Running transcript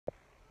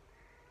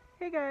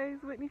Hey guys,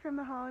 Whitney from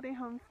the Holiday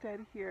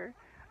Homestead here,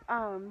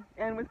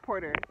 and with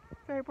Porter.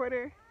 Sorry,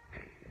 Porter.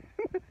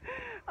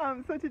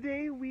 So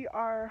today we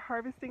are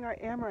harvesting our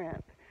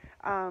amaranth.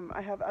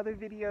 I have other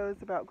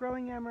videos about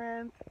growing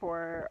amaranth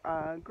for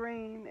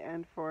grain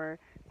and for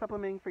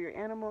supplementing for your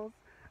animals,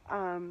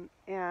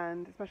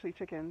 and especially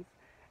chickens.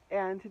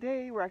 And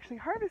today we're actually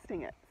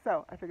harvesting it.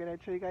 So I figured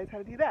I'd show you guys how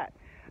to do that.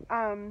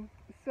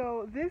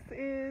 So this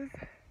is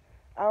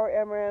our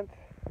amaranth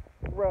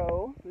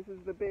row. This is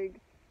the big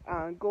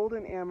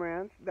golden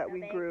amaranth that we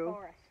grew.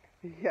 Forest.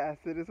 Yes,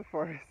 it is a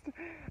forest.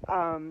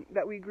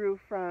 That we grew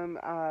from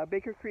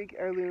Baker Creek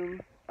Heirloom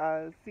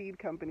Seed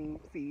Company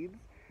seeds.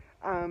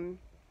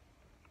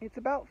 It's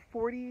about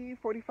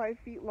 45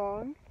 feet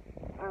long,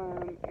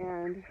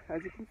 and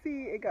as you can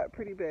see, it got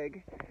pretty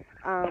big.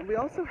 We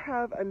also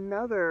have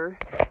another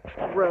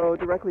row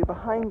directly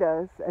behind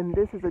us, and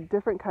this is a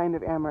different kind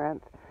of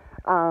amaranth.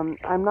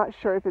 I'm not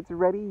sure if it's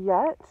ready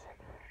yet.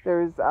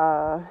 There's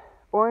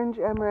orange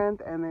amaranth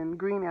and then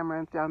green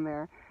amaranth down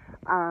there.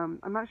 I'm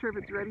not sure if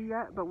it's ready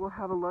yet, but we'll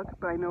have a look.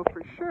 But I know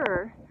for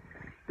sure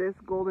this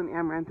golden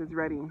amaranth is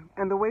ready.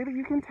 And the way that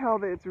you can tell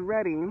that it's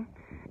ready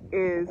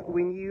is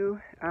when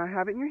you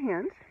have it in your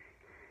hand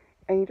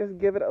and you just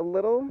give it a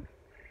little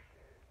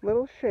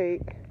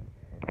shake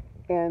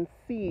and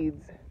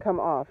seeds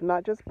come off.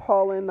 Not just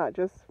pollen, not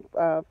just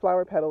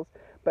flower petals,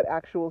 but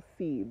actual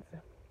seeds.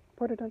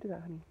 Porter, don't do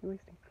that, honey. You're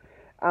wasting.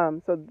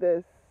 So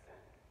this,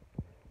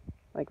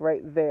 like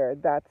right there,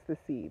 that's the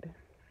seed.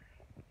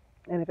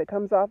 And if it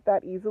comes off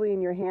that easily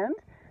in your hand,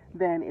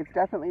 then it's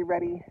definitely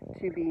ready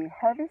to be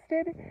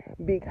harvested,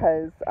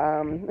 because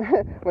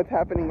what's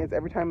happening is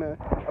every time a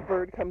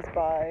bird comes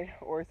by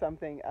or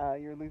something,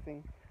 you're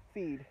losing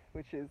seed,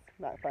 which is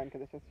not fun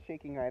because it's just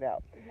shaking right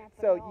out.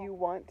 So you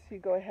want to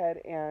go ahead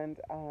and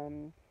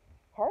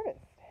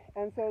harvest.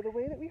 And so the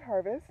way that we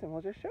harvest, and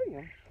we'll just show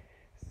you.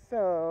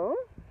 So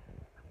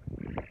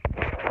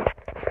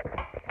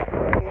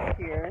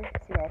here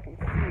so y'all can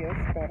see us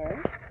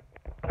better.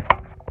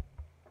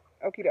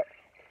 Okie doke.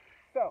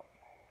 So,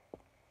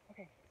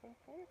 okay,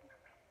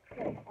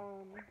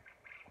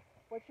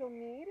 what you'll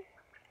need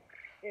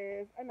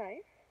is a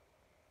knife,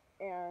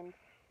 and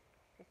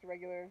just a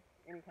regular,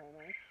 any kind of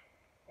knife,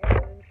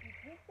 and you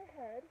take the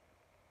head,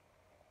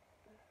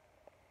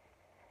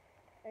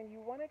 and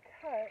you want to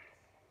cut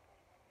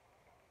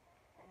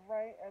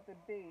right at the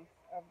base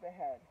of the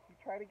head. You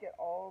try to get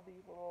all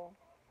these little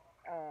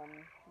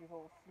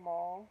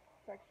small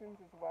sections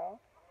as well.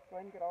 Go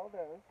ahead and get all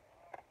those.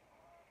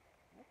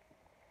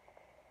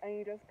 And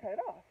you just cut it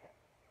off.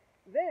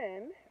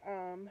 Then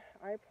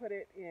I put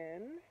it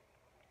in.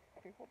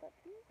 Okay, hold that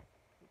please.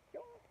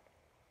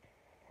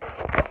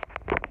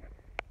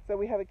 So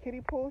we have a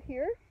kiddie pool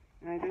here,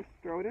 and I just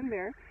throw it in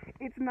there.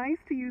 It's nice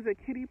to use a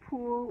kiddie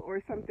pool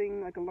or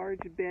something like a large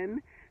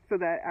bin, so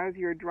that as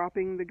you're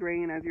dropping the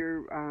grain, as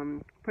you're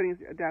putting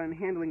it down and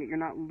handling it, you're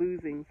not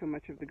losing so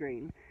much of the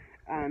grain.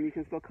 You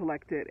can still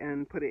collect it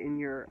and put it in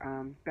your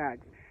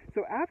bags.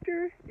 So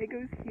after it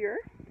goes here,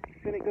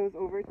 then it goes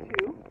over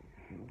to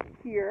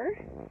here,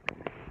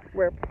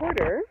 where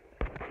Porter,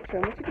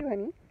 show them what you do,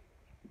 honey.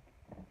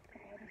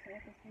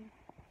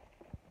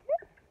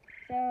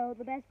 So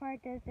the best part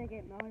is to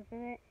get most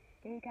of it.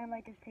 Then you kind of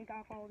like just take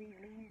off all these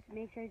leaves.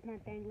 Make sure it's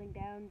not dangling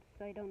down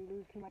so you don't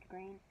lose too much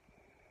grain.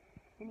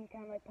 And you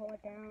kind of like pull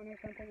it down or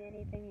something,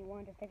 anything you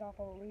want. Just take off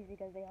all the leaves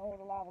because they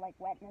hold a lot of like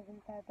wetness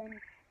inside them.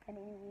 And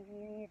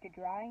you need it to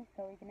dry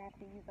so you can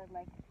actually use it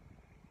like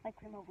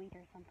cream of wheat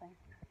or something.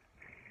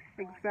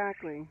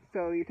 Exactly.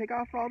 So you take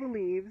off all the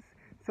leaves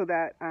so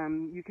that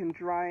you can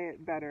dry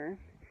it better.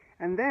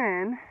 And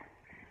then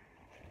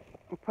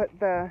put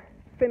the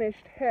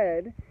finished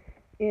head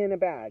in a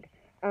bag.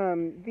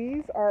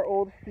 These are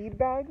old feed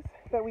bags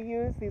that we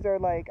use. These are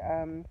like,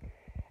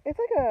 it's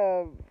like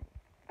a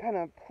kind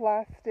of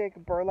plastic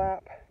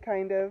burlap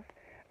kind of.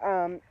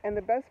 And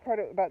the best part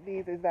about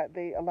these is that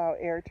they allow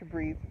air to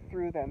breathe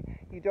through them.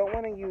 You don't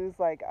want to use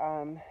like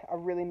a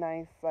really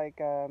nice, like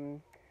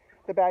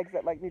the bags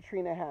that like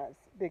Neutrina has,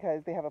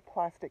 because they have a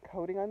plastic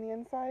coating on the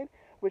inside,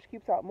 which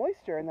keeps out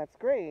moisture, and that's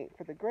great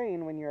for the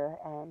grain when you're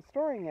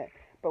storing it.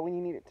 But when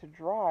you need it to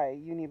dry,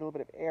 you need a little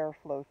bit of air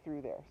flow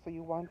through there. So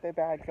you want the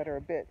bags that are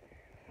a bit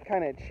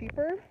kind of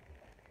cheaper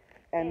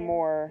and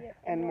more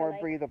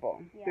like,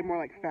 breathable. Yeah, they're more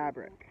like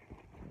fabric.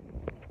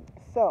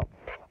 So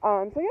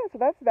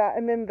that's that.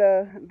 And then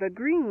the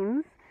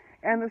greens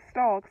and the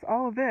stalks,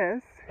 all of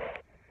this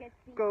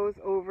goes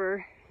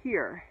over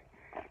here.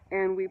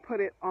 And we put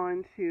it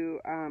onto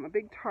a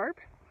big tarp,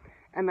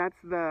 and that's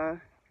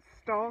the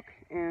stalk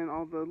and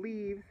all the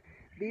leaves.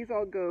 These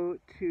all go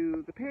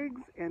to the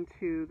pigs and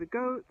to the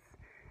goats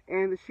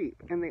and the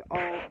sheep, and they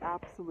all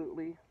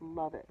absolutely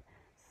love it.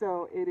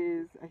 So it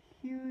is a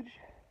huge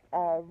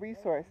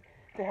resource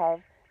to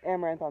have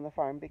amaranth on the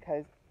farm,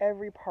 because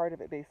every part of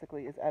it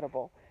basically is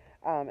edible,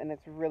 and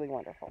it's really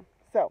wonderful.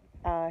 So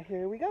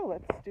here we go.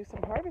 Let's do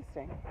some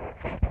harvesting.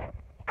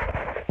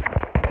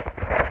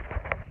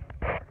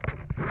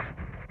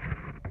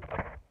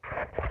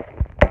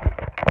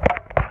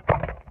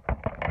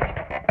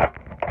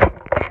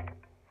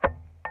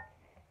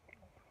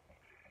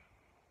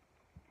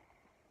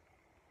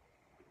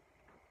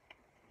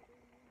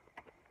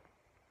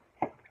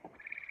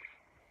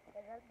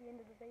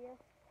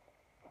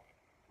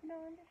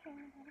 No, I'm just showing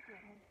them how to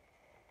get one.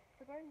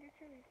 So go ahead and get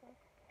your leaves off.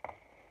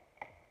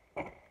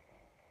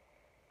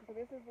 So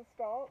this is the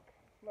stalk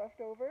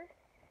left over,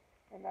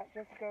 and that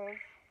just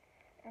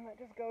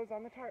goes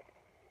on the tarp.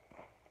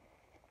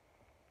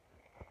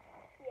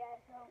 Yeah,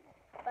 so,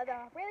 but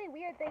the really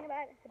weird thing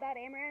about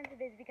amaranth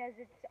is because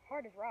it's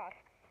hard as rock,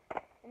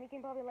 and we can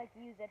probably like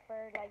use it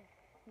for like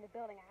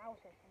building a house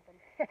or something.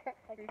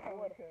 Like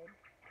wood.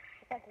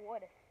 It's like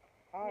wood.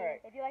 All right.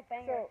 If you like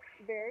bangers. So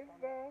there's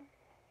the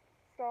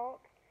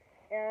stalk,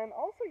 and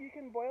also you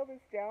can boil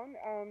this down.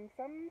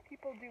 Some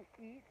people do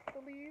eat the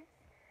leaves.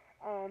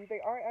 They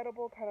are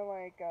edible, kind of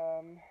like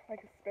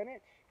a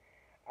spinach.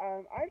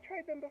 I've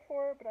tried them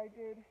before, but I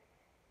did,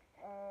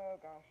 oh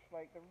gosh,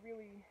 like the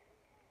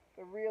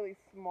really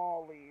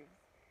small leaves,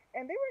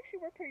 and they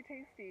were pretty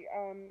tasty.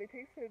 They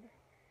tasted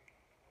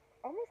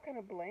almost kind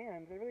of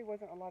bland. There really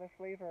wasn't a lot of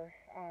flavor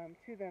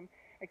to them,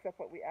 except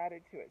what we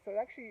added to it. So it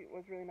actually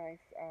was really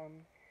nice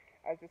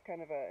as just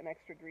kind of an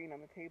extra green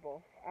on the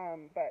table.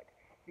 But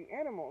the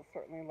animals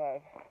certainly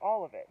love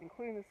all of it,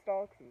 including the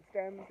stalks and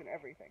stems and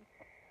everything.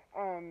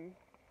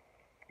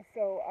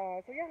 So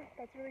yeah,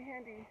 that's really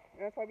handy.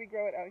 And that's why we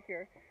grow it out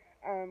here.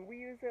 We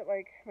use it,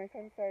 like my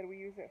son said, we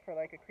use it for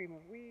like a cream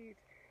of wheat.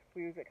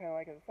 We use it kind of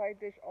like as a side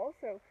dish.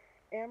 Also,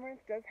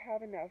 amaranth does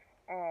have enough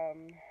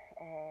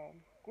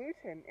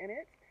gluten in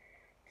it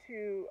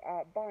to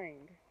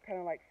bind, kind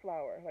of like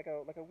flour, like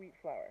a wheat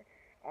flour.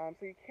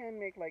 So you can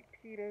make like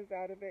pitas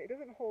out of it. It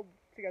doesn't hold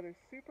together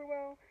super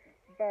well,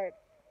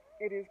 but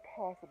it is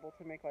possible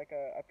to make like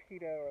a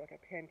pita or like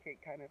a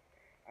pancake kind of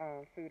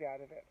food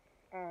out of it.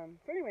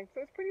 So anyway, so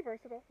it's pretty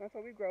versatile. That's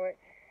why we grow it.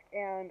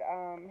 And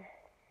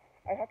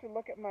I'd have to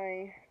look at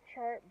my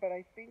chart, but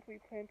I think we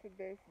planted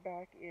this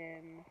back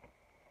in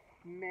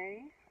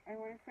May, I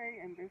want to say,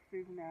 and this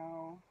is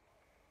now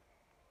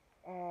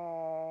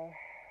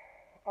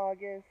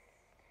August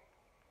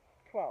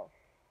 12th.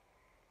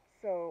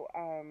 So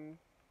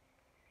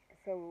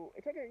so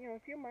it took a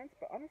few months,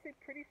 but honestly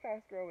pretty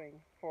fast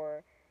growing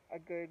for a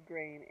good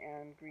grain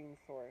and green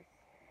source.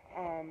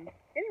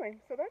 Anyway,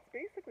 so that's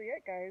basically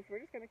it, guys. We're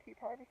just gonna keep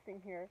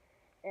harvesting here,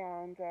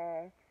 and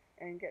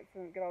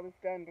get all this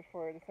done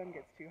before the sun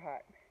gets too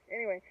hot.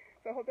 Anyway,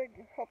 so I hope that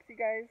helps you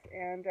guys,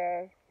 and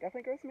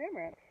definitely grow some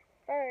amaranth.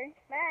 Bye.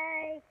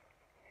 Bye.